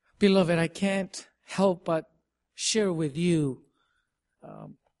Beloved, I can't help but share with you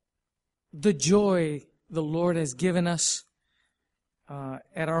the joy the Lord has given us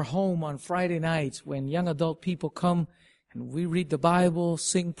at our home on Friday nights when young adult people come and we read the Bible,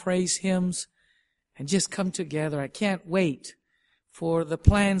 sing praise hymns, and just come together. I can't wait for the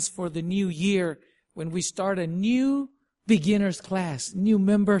plans for the new year when we start a new beginners class, new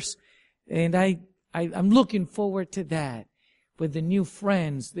members, and I'm looking forward to that with the new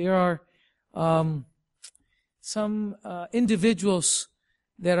friends. There are some individuals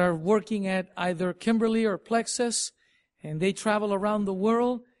that are working at either Kimberly or Plexus, and they travel around the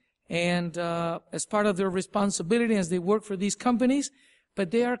world, and as part of their responsibility as they work for these companies,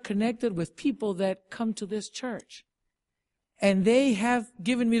 but they are connected with people that come to this church. And they have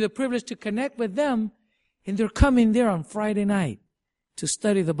given me the privilege to connect with them, and they're coming there on Friday night to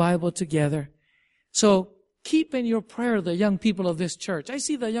study the Bible together. So keep in your prayer the young people of this church. I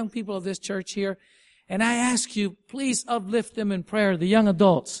see the young people of this church here, and I ask you, please uplift them in prayer, the young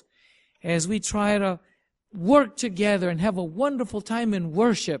adults, as we try to work together and have a wonderful time in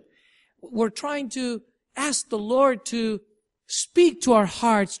worship. We're trying to ask the Lord to speak to our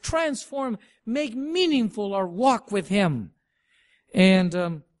hearts, transform, make meaningful our walk with Him.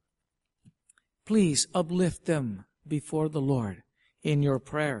 And please uplift them before the Lord in your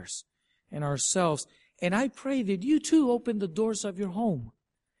prayers and ourselves. And I pray that you too open the doors of your home.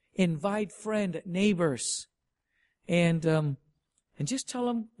 Invite friend, neighbors, and just tell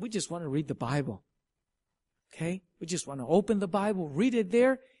them, we just want to read the Bible. Okay? We just want to open the Bible, read it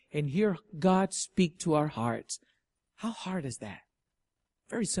there, and hear God speak to our hearts. How hard is that?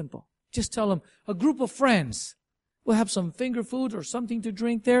 Very simple. Just tell them, a group of friends, we'll have some finger food or something to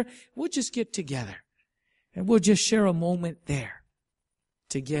drink there. We'll just get together, and we'll just share a moment there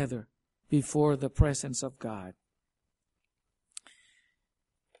together before the presence of God.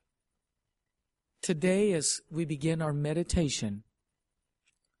 Today, as we begin our meditation,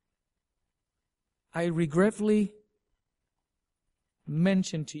 I regretfully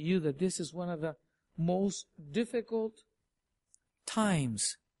mention to you that this is one of the most difficult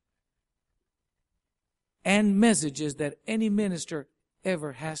times and messages that any minister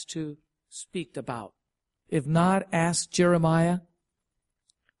ever has to speak about. If not, ask Jeremiah,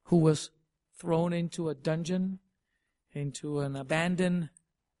 who was thrown into a dungeon, into an abandoned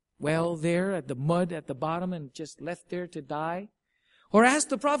well there at the mud at the bottom and just left there to die. Or ask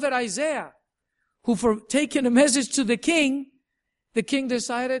the prophet Isaiah, who for taking a message to the king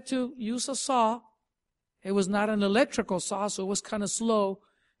decided to use a saw. It was not an electrical saw, so it was kind of slow.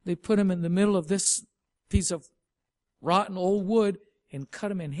 They put him in the middle of this piece of rotten old wood and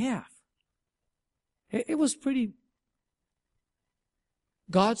cut him in half. It was pretty.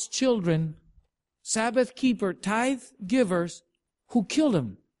 God's children, Sabbath keeper, tithe givers, who killed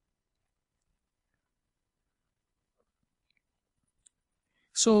him.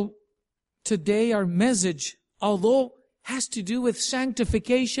 So today our message, although has to do with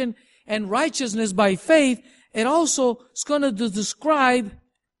sanctification and righteousness by faith, it also is going to describe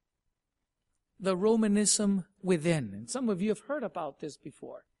the Romanism within. And some of you have heard about this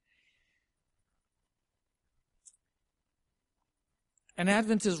before. An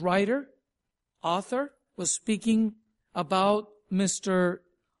Adventist writer, author, was speaking about Mr.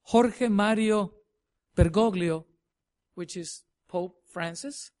 Jorge Mario Bergoglio, which is Pope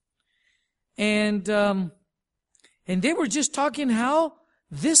Francis. And they were just talking how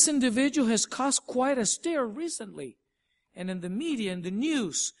this individual has caused quite a stir recently. And in the media, in the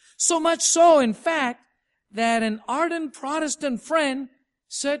news. So much so, in fact, that an ardent Protestant friend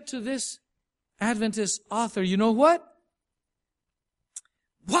said to this Adventist author, you know what?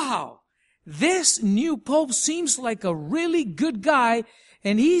 Wow, this new Pope seems like a really good guy,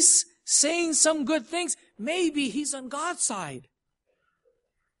 and he's saying some good things. Maybe he's on God's side.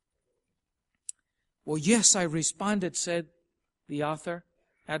 Well, yes, I responded, said the author,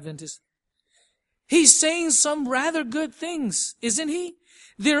 Adventist. He's saying some rather good things, isn't he?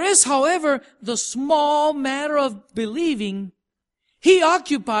 There is, however, the small matter of believing. He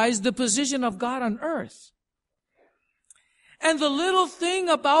occupies the position of God on earth. And the little thing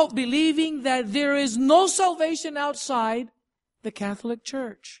about believing that there is no salvation outside the Catholic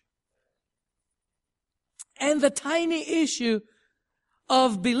Church. And the tiny issue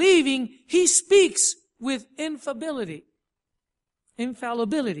of believing, he speaks with infallibility. And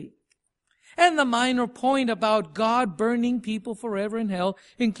the minor point about God burning people forever in hell,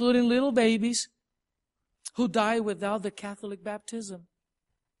 including little babies who die without the Catholic baptism.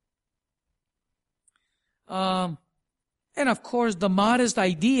 And of course, the modest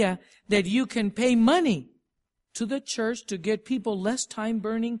idea that you can pay money to the church to get people less time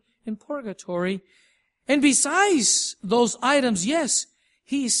burning in purgatory. And besides those items, yes,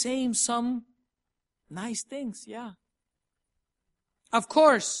 he is saying some nice things, yeah. Of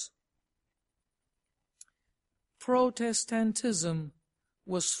course, Protestantism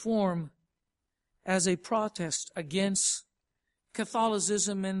was formed as a protest against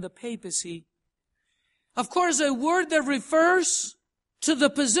Catholicism and the papacy. Of course, a word that refers to the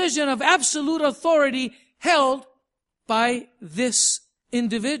position of absolute authority held by this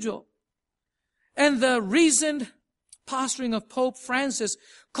individual. And the recent posturing of Pope Francis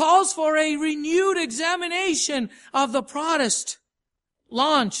calls for a renewed examination of the Protestant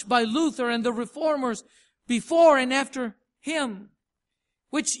launch by Luther and the Reformers before and after him,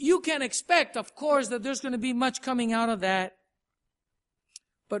 which you can expect, of course, that there's going to be much coming out of that.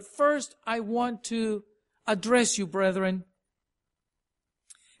 But first, I want to address you, brethren,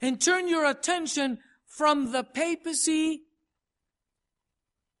 and turn your attention from the papacy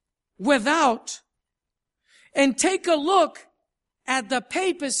without and take a look at the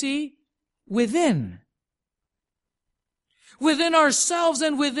papacy within ourselves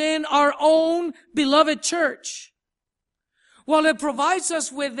and within our own beloved church. While it provides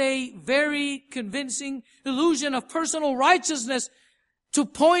us with a very convincing illusion of personal righteousness to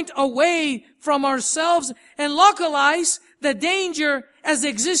point away from ourselves and localize the danger as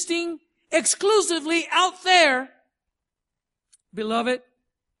existing exclusively out there, beloved,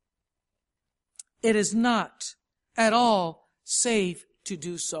 it is not at all safe to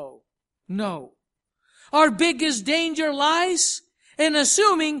do so. No. Our biggest danger lies in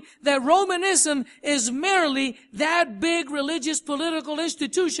assuming that Romanism is merely that big religious political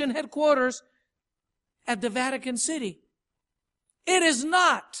institution headquarters at the Vatican City. It is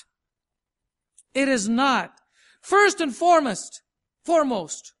not. It is not. First and foremost,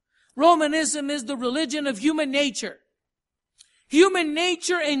 Romanism is the religion of human nature. Human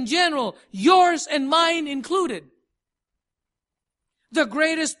nature in general, yours and mine included. The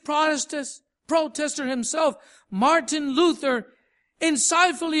greatest protester himself, Martin Luther,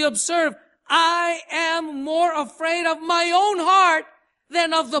 insightfully observed, I am more afraid of my own heart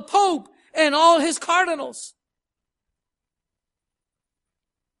than of the Pope and all his cardinals.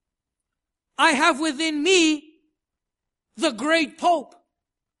 I have within me the great Pope,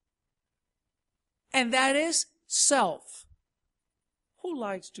 and that is self. Who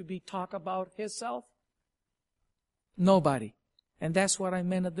likes to be talked about his self? Nobody. And that's what I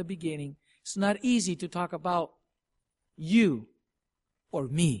meant at the beginning. It's not easy to talk about you or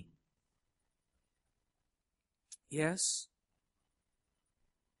me. Yes?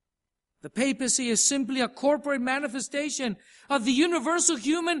 The papacy is simply a corporate manifestation of the universal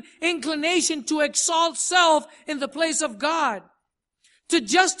human inclination to exalt self in the place of God, to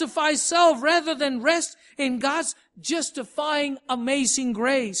justify self rather than rest in God's justifying amazing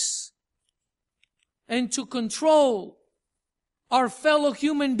grace, and to control our fellow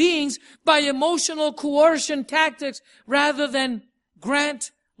human beings by emotional coercion tactics rather than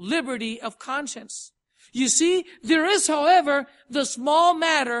grant liberty of conscience. You see, there is, however, the small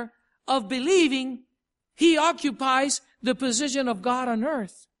matter of believing he occupies the position of God on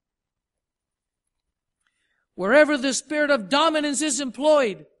earth. Wherever the spirit of dominance is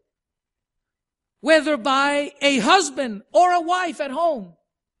employed, whether by a husband or a wife at home,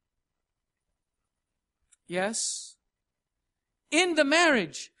 yes, in the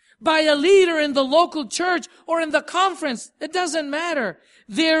marriage, by a leader in the local church or in the conference, it doesn't matter.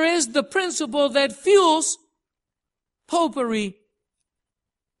 There is the principle that fuels popery.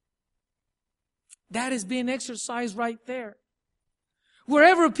 That is being exercised right there.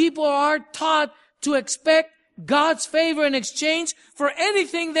 Wherever people are taught to expect God's favor in exchange for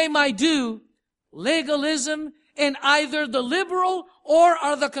anything they might do, legalism in either the liberal or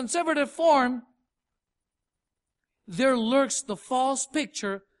the conservative form, there lurks the false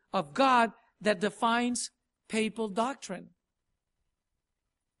picture of God that defines papal doctrine.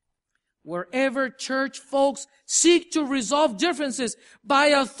 Wherever church folks seek to resolve differences by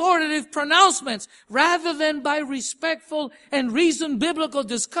authoritative pronouncements rather than by respectful and reasoned biblical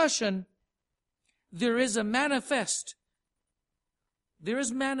discussion, there is manifested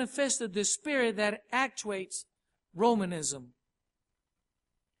the spirit that actuates Romanism.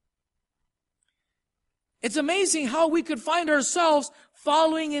 It's amazing how we could find ourselves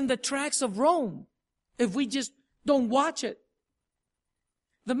following in the tracks of Rome if we just don't watch it.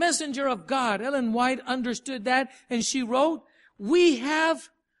 The messenger of God, Ellen White, understood that, and she wrote, we have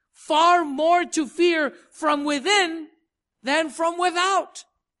far more to fear from within than from without.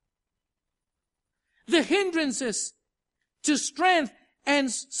 The hindrances to strength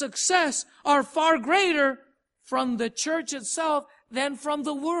and success are far greater from the church itself than from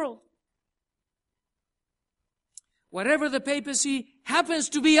the world. Whatever the papacy happens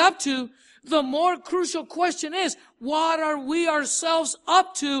to be up to, the more crucial question is, what are we ourselves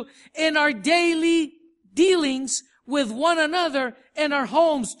up to in our daily dealings with one another in our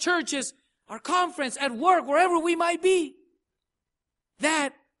homes, churches, our conference, at work, wherever we might be?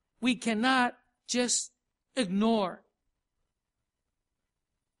 That we cannot just ignore.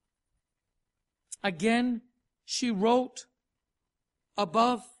 Again, she wrote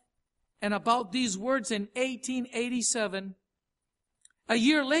above and about these words in 1887. A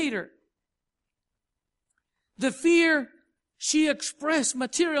year later, the fear she expressed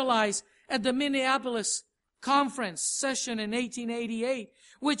materialized at the Minneapolis conference session in 1888,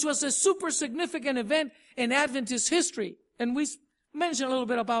 which was a super significant event in Adventist history. And we mentioned a little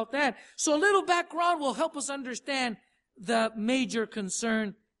bit about that. So a little background will help us understand the major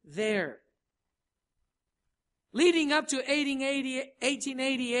concern there. Leading up to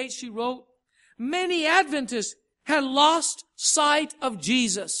 1888, she wrote, many Adventists had lost sight of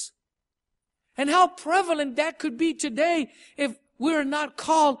Jesus. And how prevalent that could be today if we're not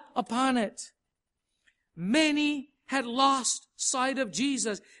called upon it. Many had lost sight of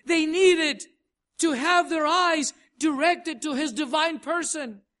Jesus. They needed to have their eyes directed to His divine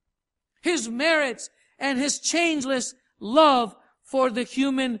person, His merits, and His changeless love for the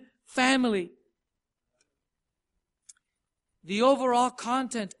human family. The overall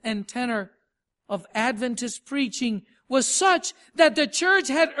content and tenor of Adventist preaching was such that the church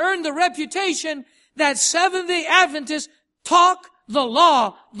had earned the reputation that Seventh-day Adventists talk the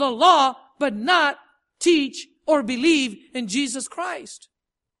law, but not teach or believe in Jesus Christ.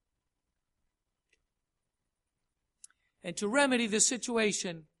 And to remedy the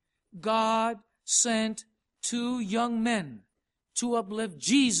situation, God sent two young men to uplift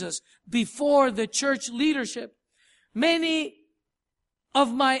Jesus before the church leadership. Many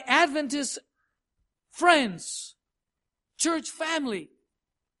of my Adventist friends, church family,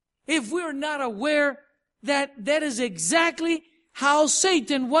 if we're not aware that that is exactly how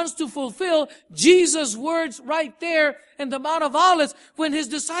Satan wants to fulfill Jesus' words right there in the Mount of Olives when His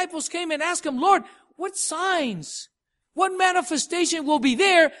disciples came and asked Him, Lord, what signs, what manifestation will be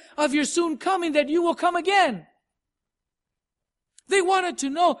there of your soon coming that you will come again? They wanted to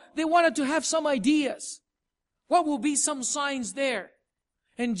know, they wanted to have some ideas. What will be some signs there?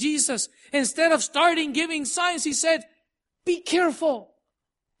 And Jesus, instead of starting giving signs, He said, be careful,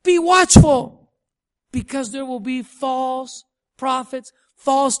 be watchful, because there will be false prophets,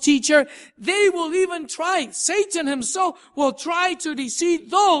 false teachers. They will even try, Satan himself will try to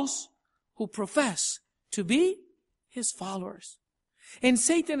deceive those who profess to be his followers. And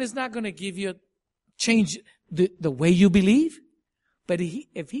Satan is not going to give you change the way you believe, but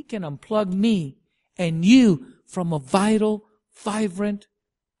if he can unplug me and you from a vital, vibrant,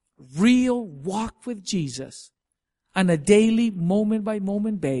 real walk with Jesus on a daily,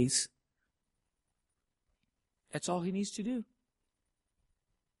 moment-by-moment basis, that's all he needs to do.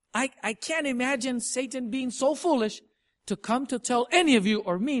 I can't imagine Satan being so foolish to come to tell any of you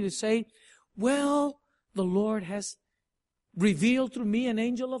or me to say, well, the Lord has revealed through me an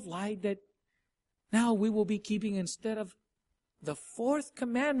angel of light that now we will be keeping, instead of the fourth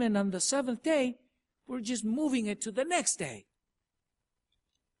commandment on the seventh day, we're just moving it to the next day.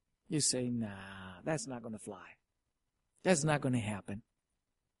 You say, nah, that's not going to fly. That's not going to happen.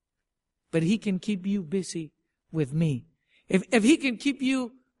 But he can keep you busy with me. If he can keep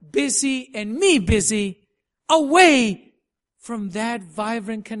you busy and me busy away from that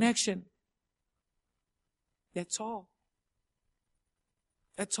vibrant connection, that's all.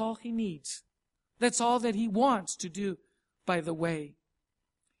 That's all he needs. That's all that he wants to do, by the way.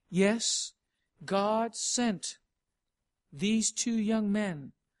 Yes, God sent these two young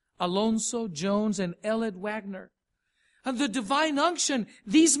men, Alonzo Jones and Elliot Wagner. And the divine unction,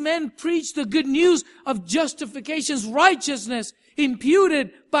 these men preached the good news of justification's righteousness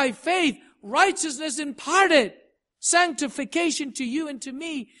imputed by faith, righteousness imparted, sanctification to you and to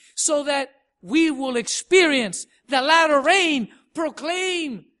me, so that we will experience the latter rain,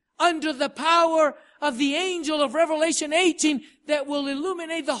 proclaim under the power of the angel of Revelation 18 that will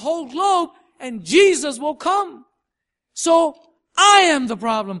illuminate the whole globe, and Jesus will come. So I am the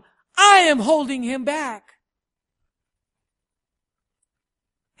problem. I am holding him back.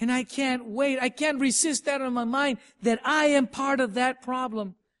 And I can't wait. I can't resist that in my mind, that I am part of that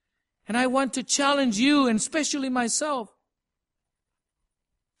problem. And I want to challenge you, and especially myself,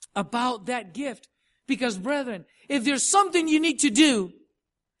 about that gift. Because, brethren, if there's something you need to do,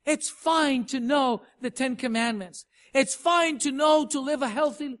 it's fine to know the 10 Commandments. It's fine to know to live a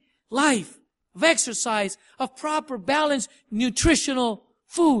healthy life. of exercise, of proper balanced nutritional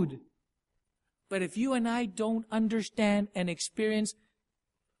food. But if you and I don't understand and experience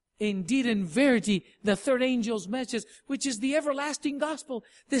indeed in verity the third angel's message, which is the everlasting gospel,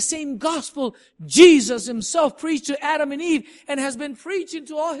 the same gospel Jesus himself preached to Adam and Eve and has been preaching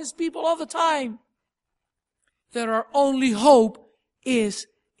to all his people all the time, that our only hope is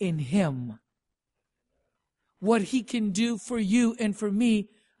in him. What he can do for you and for me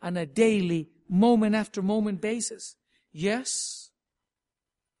on a daily, moment after moment basis. Yes.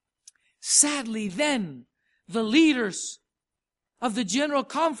 Sadly then, the leaders of the General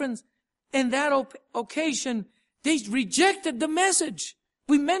Conference in that occasion, they rejected the message.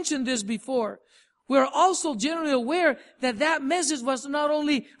 We mentioned this before. We're also generally aware that that message was not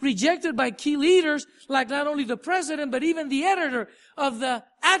only rejected by key leaders, like not only the president, but even the editor of the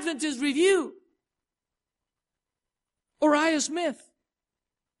Adventist Review, Uriah Smith,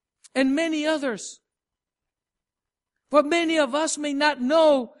 and many others. What many of us may not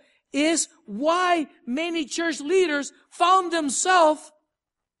know is why many church leaders found themselves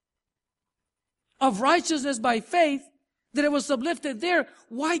of righteousness by faith, that it was uplifted there.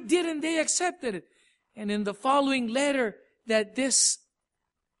 Why didn't they accept it? And in the following letter that this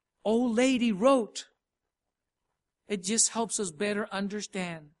old lady wrote, it just helps us better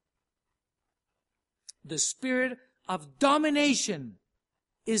understand. The spirit of domination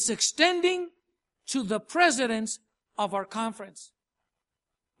is extending to the presidents of our conference.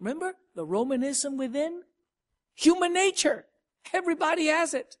 Remember the Romanism within? Human nature. Everybody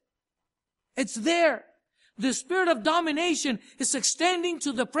has it. It's there. The spirit of domination is extending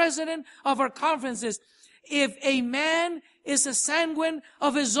to the president of our conferences. If a man is a sanguine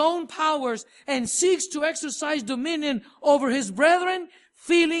of his own powers and seeks to exercise dominion over his brethren,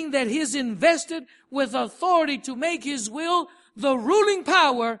 feeling that he is invested with authority to make his will the ruling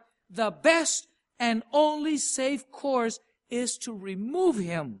power, the best and only safe course is to remove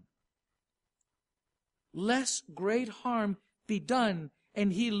him, lest great harm be done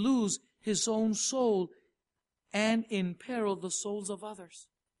and he lose his own soul and imperil the souls of others.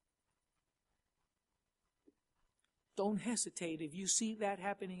 Don't hesitate, if you see that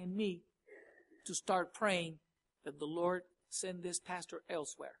happening in me, to start praying that the Lord send this pastor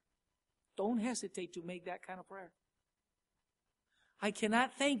elsewhere. Don't hesitate to make that kind of prayer. I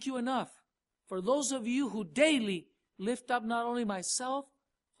cannot thank you enough for those of you who daily lift up not only myself,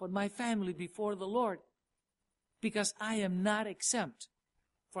 but my family before the Lord, because I am not exempt,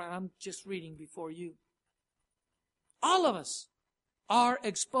 for I'm just reading before you. All of us are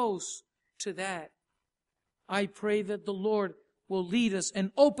exposed to that. I pray that the Lord will lead us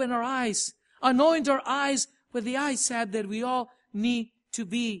and open our eyes, anoint our eyes with the eye salve that we all need to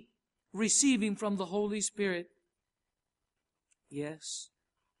be receiving from the Holy Spirit. Yes,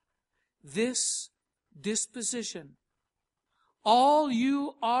 this disposition, all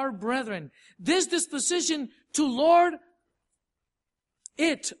you are brethren, this disposition to lord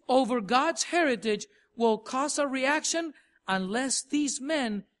it over God's heritage will cause a reaction unless these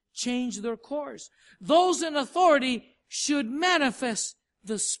men change their course. Those in authority should manifest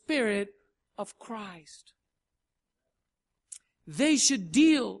the Spirit of Christ. They should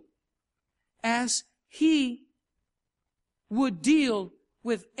deal as He would deal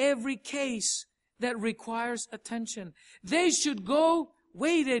with every case that requires attention. They should go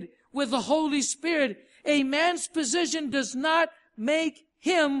weighted with the Holy Spirit. A man's position does not make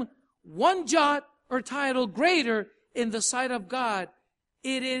him one jot or title greater in the sight of God.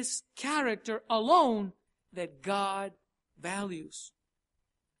 It is character alone that God values.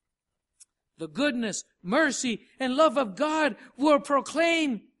 The goodness, mercy, and love of God were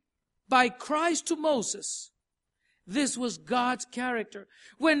proclaimed by Christ to Moses. This was God's character.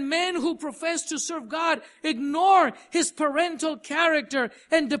 When men who profess to serve God ignore His parental character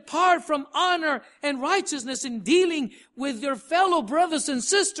and depart from honor and righteousness in dealing with their fellow brothers and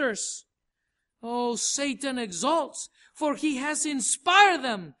sisters, oh, Satan exalts, for he has inspired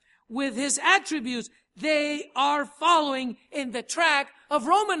them with his attributes. They are following in the track of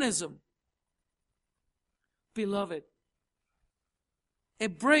Romanism. Beloved,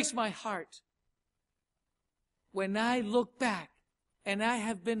 it breaks my heart when I look back and I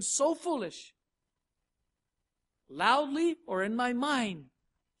have been so foolish, loudly or in my mind,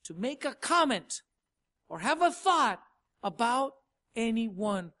 to make a comment or have a thought about any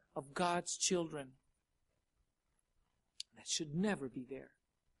one of God's children. That should never be there.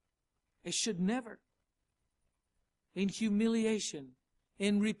 It should never. In humiliation,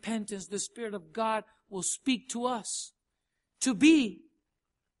 in repentance, the Spirit of God will speak to us to be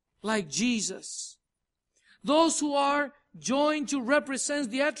like Jesus. Those who are joined to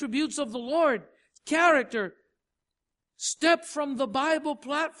represent the attributes of the Lord, character, step from the Bible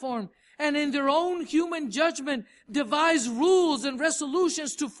platform, and in their own human judgment devise rules and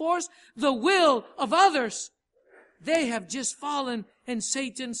resolutions to force the will of others, they have just fallen in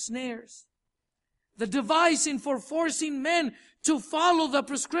Satan's snares. The devising for forcing men to follow the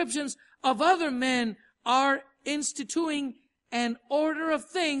prescriptions of other men are instituting an order of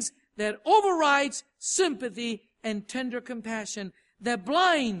things that overrides sympathy and tender compassion, that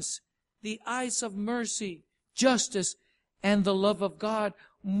blinds the eyes of mercy, justice, and the love of God.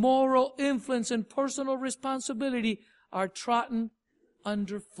 Moral influence and personal responsibility are trodden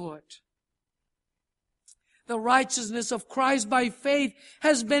underfoot. The righteousness of Christ by faith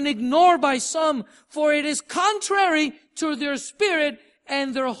has been ignored by some, for it is contrary to their spirit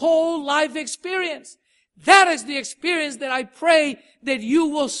and their whole life experience. That is the experience that I pray that you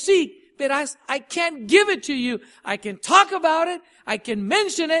will seek. But I can't give it to you. I can talk about it. I can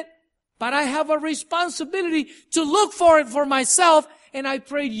mention it. But I have a responsibility to look for it for myself. And I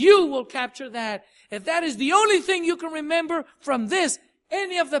pray you will capture that. If that is the only thing you can remember from this,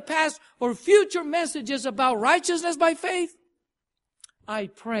 any of the past or future messages about righteousness by faith, I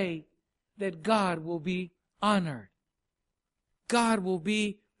pray that God will be honored. God will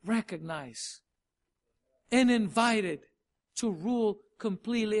be recognized and invited to rule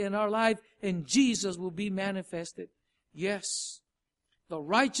completely in our life, and Jesus will be manifested. Yes, the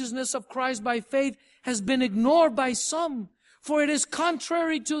righteousness of Christ by faith has been ignored by some, for it is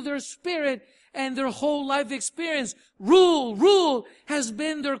contrary to their spirit and their whole life experience. Rule has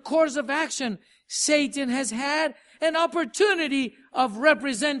been their course of action. Satan has had an opportunity of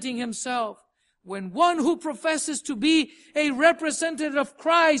representing himself. When one who professes to be a representative of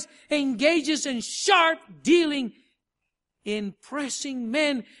Christ engages in sharp dealing in pressing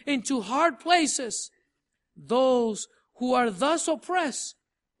men into hard places, those who are thus oppressed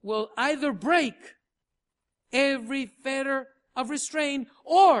will either break every fetter of restraint,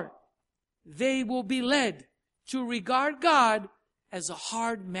 or they will be led to regard God as a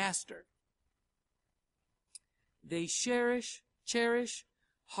hard master. They cherish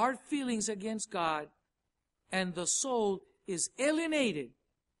hard feelings against God, and the soul is alienated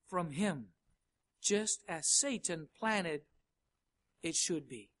from Him, just as Satan planned it should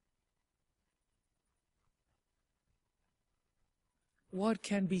be. What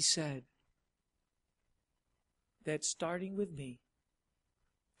can be said that starting with me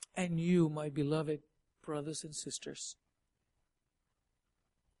and you, my beloved brothers and sisters,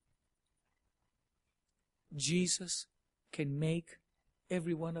 Jesus can make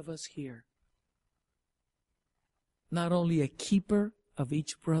every one of us here not only a keeper of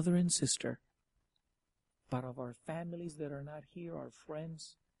each brother and sister, but of our families that are not here, our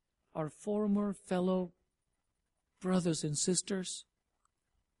friends, our former fellow brothers and sisters,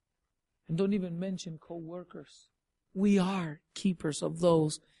 and don't even mention co-workers. We are keepers of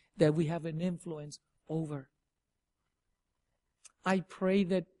those that we have an influence over. I pray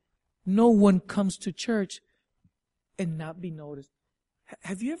that no one comes to church and not be noticed.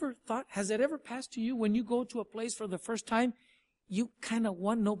 Have you ever thought, has it ever passed to you when you go to a place for the first time, you kind of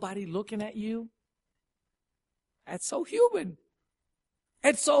want nobody looking at you? That's so human.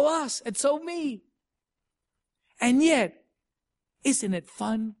 It's so us. It's so me. And yet, isn't it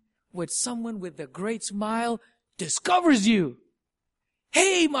fun when someone with a great smile discovers you?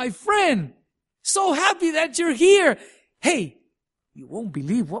 Hey, my friend, so happy that you're here. Hey, you won't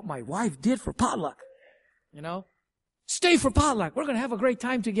believe what my wife did for potluck. You know, stay for potluck. We're going to have a great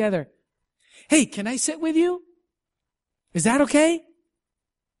time together. Hey, can I sit with you? Is that okay?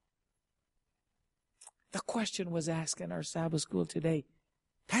 The question was asked in our Sabbath school today.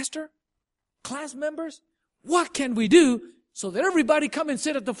 Pastor, class members, what can we do so that everybody come and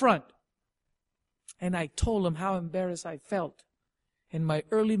sit at the front? And I told them how embarrassed I felt in my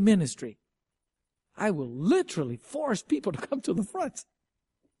early ministry. I will literally force people to come to the front.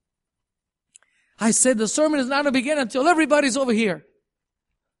 I said the sermon is not going to begin until everybody's over here.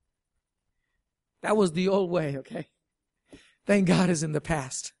 That was the old way, okay? Thank God it's in the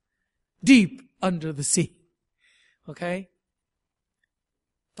past. Deep under the sea. Okay?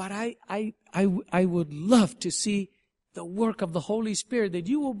 But I would love to see the work of the Holy Spirit, that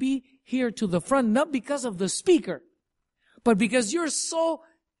you will be here to the front, not because of the speaker, but because you're so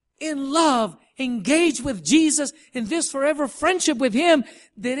in love, engaged with Jesus in this forever friendship with Him,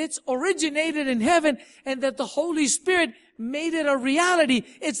 that it's originated in heaven and that the Holy Spirit made it a reality.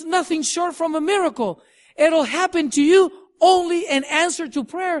 It's nothing short from a miracle. It'll happen to you only an answer to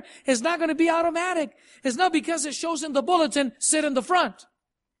prayer. It's not going to be automatic. It's not because it shows in the bulletin, sit in the front.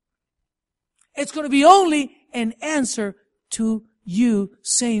 It's going to be only an answer to you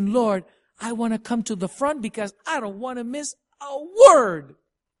saying, Lord, I want to come to the front because I don't want to miss a word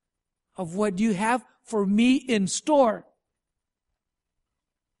of what you have for me in store.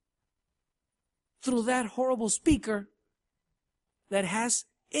 Through that horrible speaker that has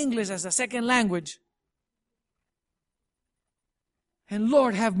English as a second language. And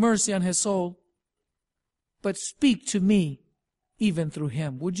Lord, have mercy on his soul. But speak to me even through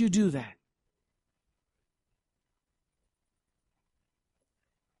him. Would you do that?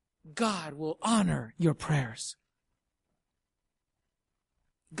 God will honor your prayers.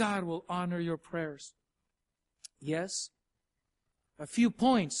 God will honor your prayers. Yes. A few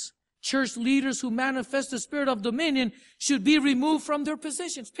points. Church leaders who manifest the spirit of dominion should be removed from their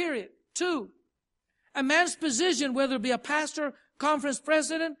positions, period. 2, a man's position, whether it be a pastor, conference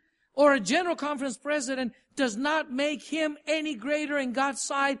president, or a general conference president, does not make him any greater in God's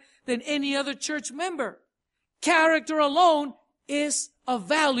sight than any other church member. Character alone is of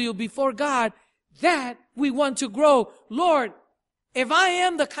value before God that we want to grow. Lord, if I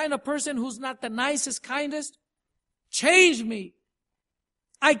am the kind of person who's not the nicest, kindest, change me.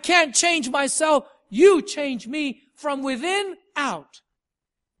 I can't change myself. You change me from within out.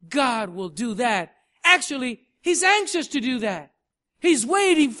 God will do that. Actually, He's anxious to do that. He's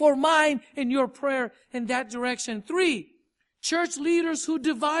waiting for mine and your prayer in that direction. 3, church leaders who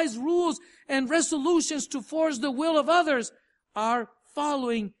devise rules and resolutions to force the will of others are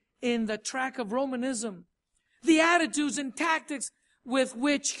following in the track of Romanism. The attitudes and tactics with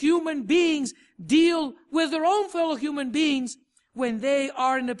which human beings deal with their own fellow human beings when they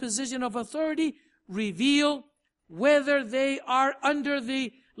are in a position of authority reveal whether they are under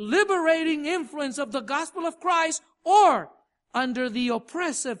the liberating influence of the gospel of Christ or under the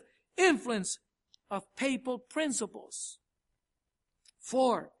oppressive influence of papal principles.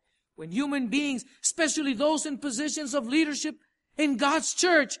 4, when human beings, especially those in positions of leadership in God's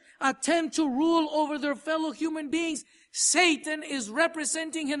church, attempt to rule over their fellow human beings, Satan is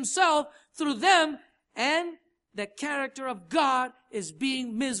representing himself through them, and the character of God is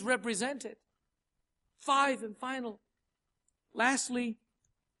being misrepresented. 5 and final. Lastly,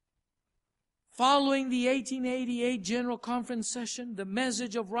 following the 1888 General Conference session, the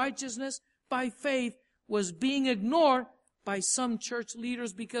message of righteousness by faith was being ignored by some church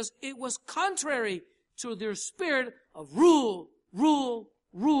leaders because it was contrary to their spirit of rule, rule,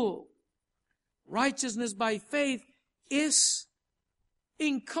 rule. Righteousness by faith is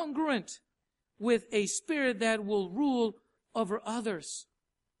incongruent with a spirit that will rule over others.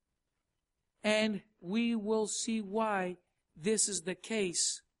 And we will see why this is the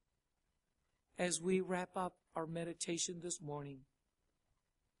case as we wrap up our meditation this morning.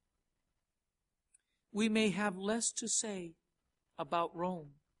 We may have less to say about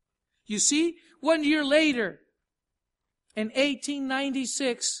Rome. You see, 1 year later, in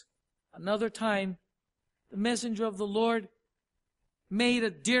 1896, another time, the messenger of the Lord made a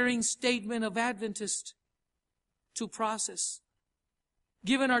daring statement of Adventist to process.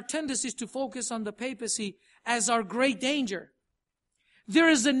 Given our tendencies to focus on the papacy as our great danger, there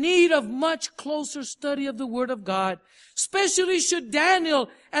is a need of much closer study of the Word of God, especially should Daniel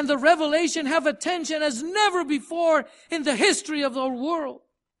and the Revelation have attention as never before in the history of our world.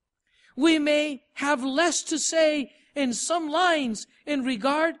 We may have less to say in some lines in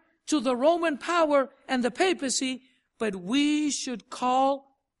regard to the Roman power and the papacy, but we should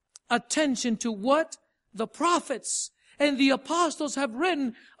call attention to what the prophets and the apostles have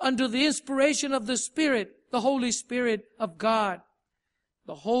written under the inspiration of the Spirit, the Holy Spirit of God.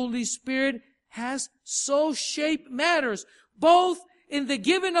 The Holy Spirit has so shaped matters, both in the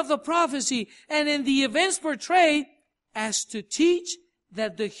giving of the prophecy and in the events portrayed, as to teach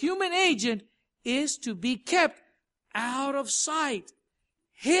that the human agent is to be kept out of sight,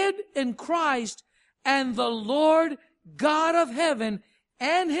 hid in Christ, and the Lord God of heaven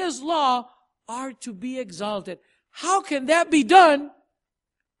and His law are to be exalted. How can that be done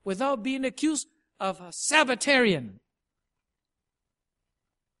without being accused of a Sabbatarian?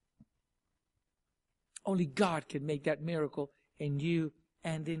 Only God can make that miracle in you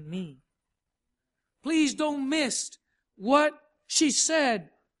and in me. Please don't miss what she said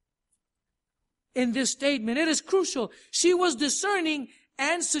in this statement. It is crucial. She was discerning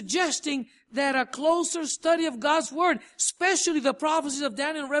and suggesting that a closer study of God's Word, especially the prophecies of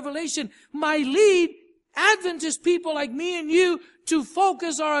Daniel and Revelation, might lead Adventist people like me and you to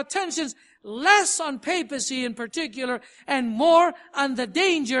focus our attentions less on papacy in particular and more on the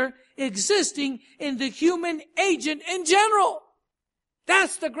danger existing in the human agent in general.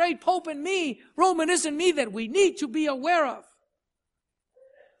 That's the great Pope in me, Romanist in me, that we need to be aware of.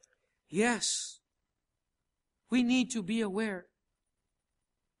 Yes. We need to be aware.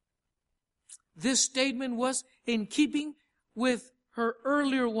 This statement was in keeping with her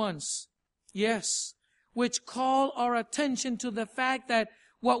earlier ones. Yes, which call our attention to the fact that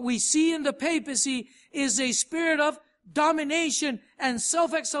what we see in the papacy is a spirit of domination and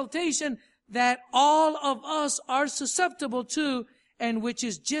self-exaltation that all of us are susceptible to, and which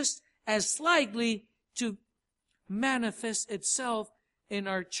is just as likely to manifest itself in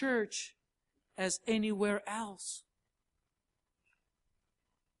our church as anywhere else.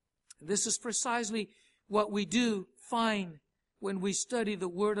 This is precisely what we do find when we study the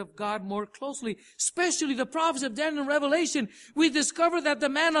Word of God more closely, especially the prophets of Daniel and Revelation. We discover that the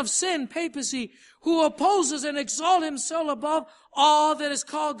man of sin, papacy, who opposes and exalts himself above all that is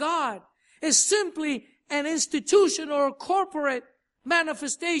called God, is simply an institution or a corporate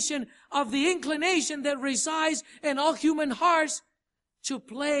manifestation of the inclination that resides in all human hearts to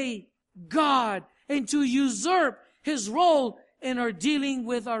play God and to usurp His role in our dealing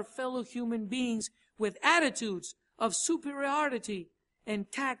with our fellow human beings with attitudes of superiority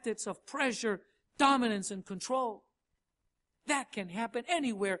and tactics of pressure, dominance, and control. That can happen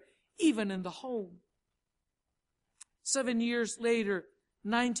anywhere, even in the home. 7 years later,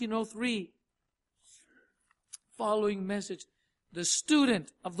 1903, following message, the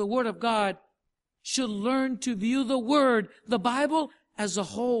student of the Word of God should learn to view the Word, the Bible, as a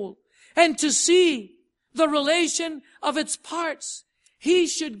whole, and to see the relation of its parts. He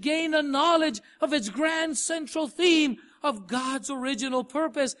should gain a knowledge of its grand central theme of God's original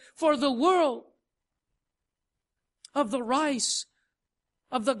purpose for the world, of the rise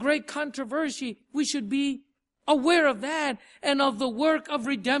of the great controversy. We should be aware of that, and of the work of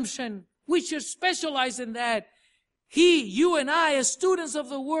redemption. We should specialize in that. You and I, as students of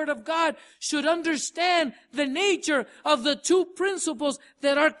the Word of God, should understand the nature of the two principles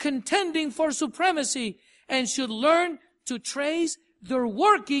that are contending for supremacy, and should learn to trace their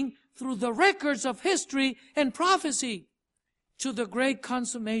working through the records of history and prophecy to the great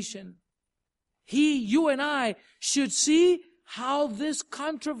consummation. You and I should see how this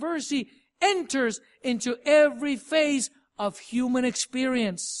controversy enters into every phase of human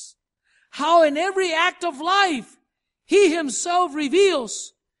experience. How in every act of life, He Himself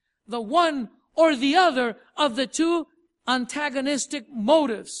reveals the one or the other of the two antagonistic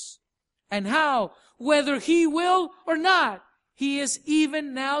motives. And how, whether He will or not, He is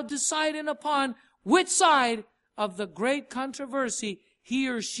even now deciding upon which side of the great controversy he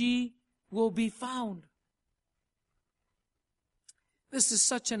or she will be found. This is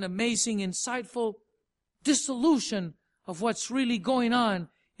such an amazing, insightful dissolution of what's really going on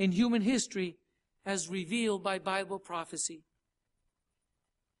in human history as revealed by Bible prophecy.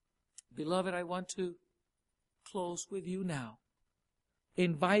 Beloved, I want to close with you now,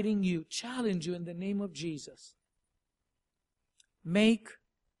 inviting you, challenge you in the name of Jesus. Make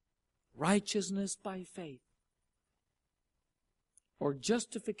righteousness by faith, or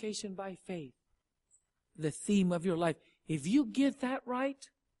justification by faith, the theme of your life. If you get that right,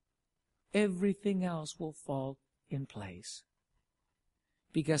 everything else will fall in place.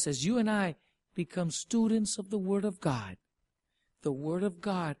 Because as you and I become students of the Word of God, the Word of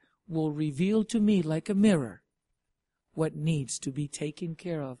God will reveal to me like a mirror what needs to be taken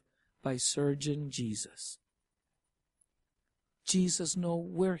care of by Surgeon Jesus. Jesus knows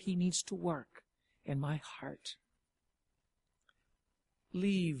where He needs to work in my heart.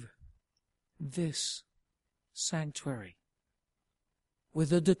 Leave this sanctuary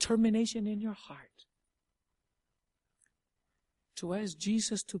with a determination in your heart to ask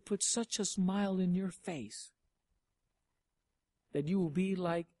Jesus to put such a smile in your face that you will be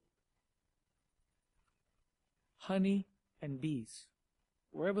like honey and bees.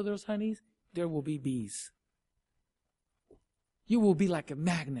 Wherever there's honeys, there will be bees. You will be like a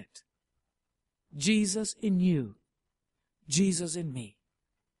magnet. Jesus in you, Jesus in me.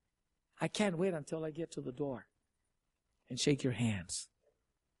 I can't wait until I get to the door and shake your hands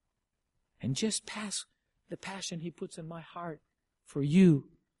and just pass the passion He puts in my heart for you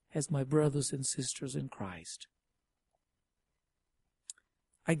as my brothers and sisters in Christ.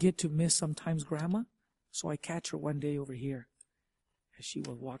 I get to miss sometimes Grandma, so I catch her one day over here as she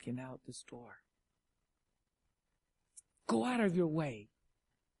was walking out this door. Go out of your way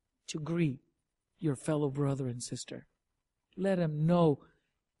to greet your fellow brother and sister. Let them know.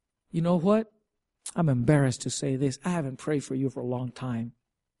 You know what? I'm embarrassed to say this. I haven't prayed for you for a long time,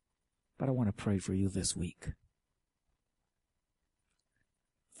 but I want to pray for you this week.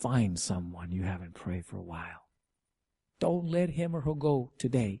 Find someone you haven't prayed for a while. Don't let him or her go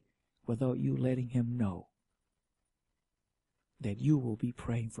today without you letting him know that you will be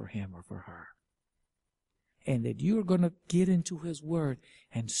praying for him or for her. and that you're going to get into His Word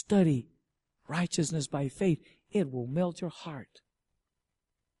and study righteousness by faith, it will melt your heart.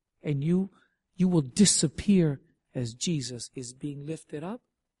 And you will disappear as Jesus is being lifted up,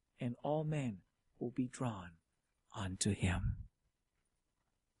 and all men will be drawn unto Him.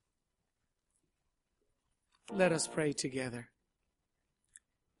 Let us pray together.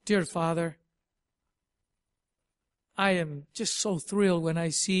 Dear Father, I am just so thrilled when I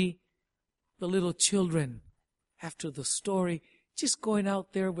see the little children after the story just going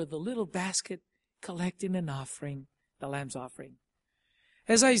out there with a little basket collecting an offering, the lamb's offering.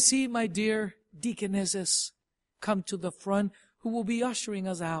 As I see my dear deaconesses come to the front who will be ushering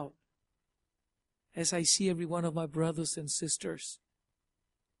us out. As I see every one of my brothers and sisters,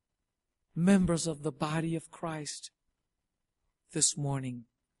 members of the body of Christ this morning.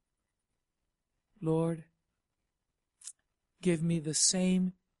 Lord, give me the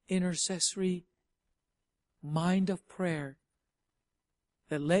same intercessory mind of prayer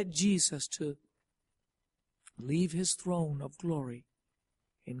that led Jesus to leave His throne of glory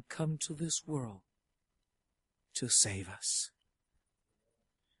and come to this world to save us.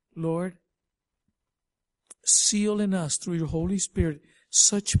 Lord, seal in us through your Holy Spirit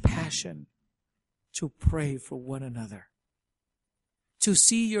such passion to pray for one another, to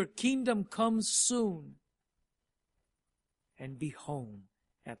see your kingdom come soon and be home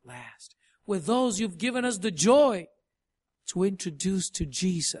at last with those you've given us the joy to introduce to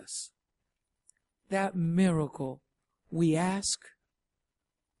Jesus. That miracle we ask,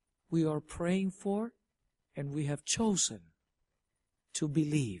 we are praying for, and we have chosen to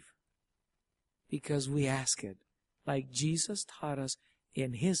believe because we ask it like Jesus taught us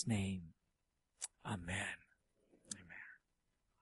in His name. Amen.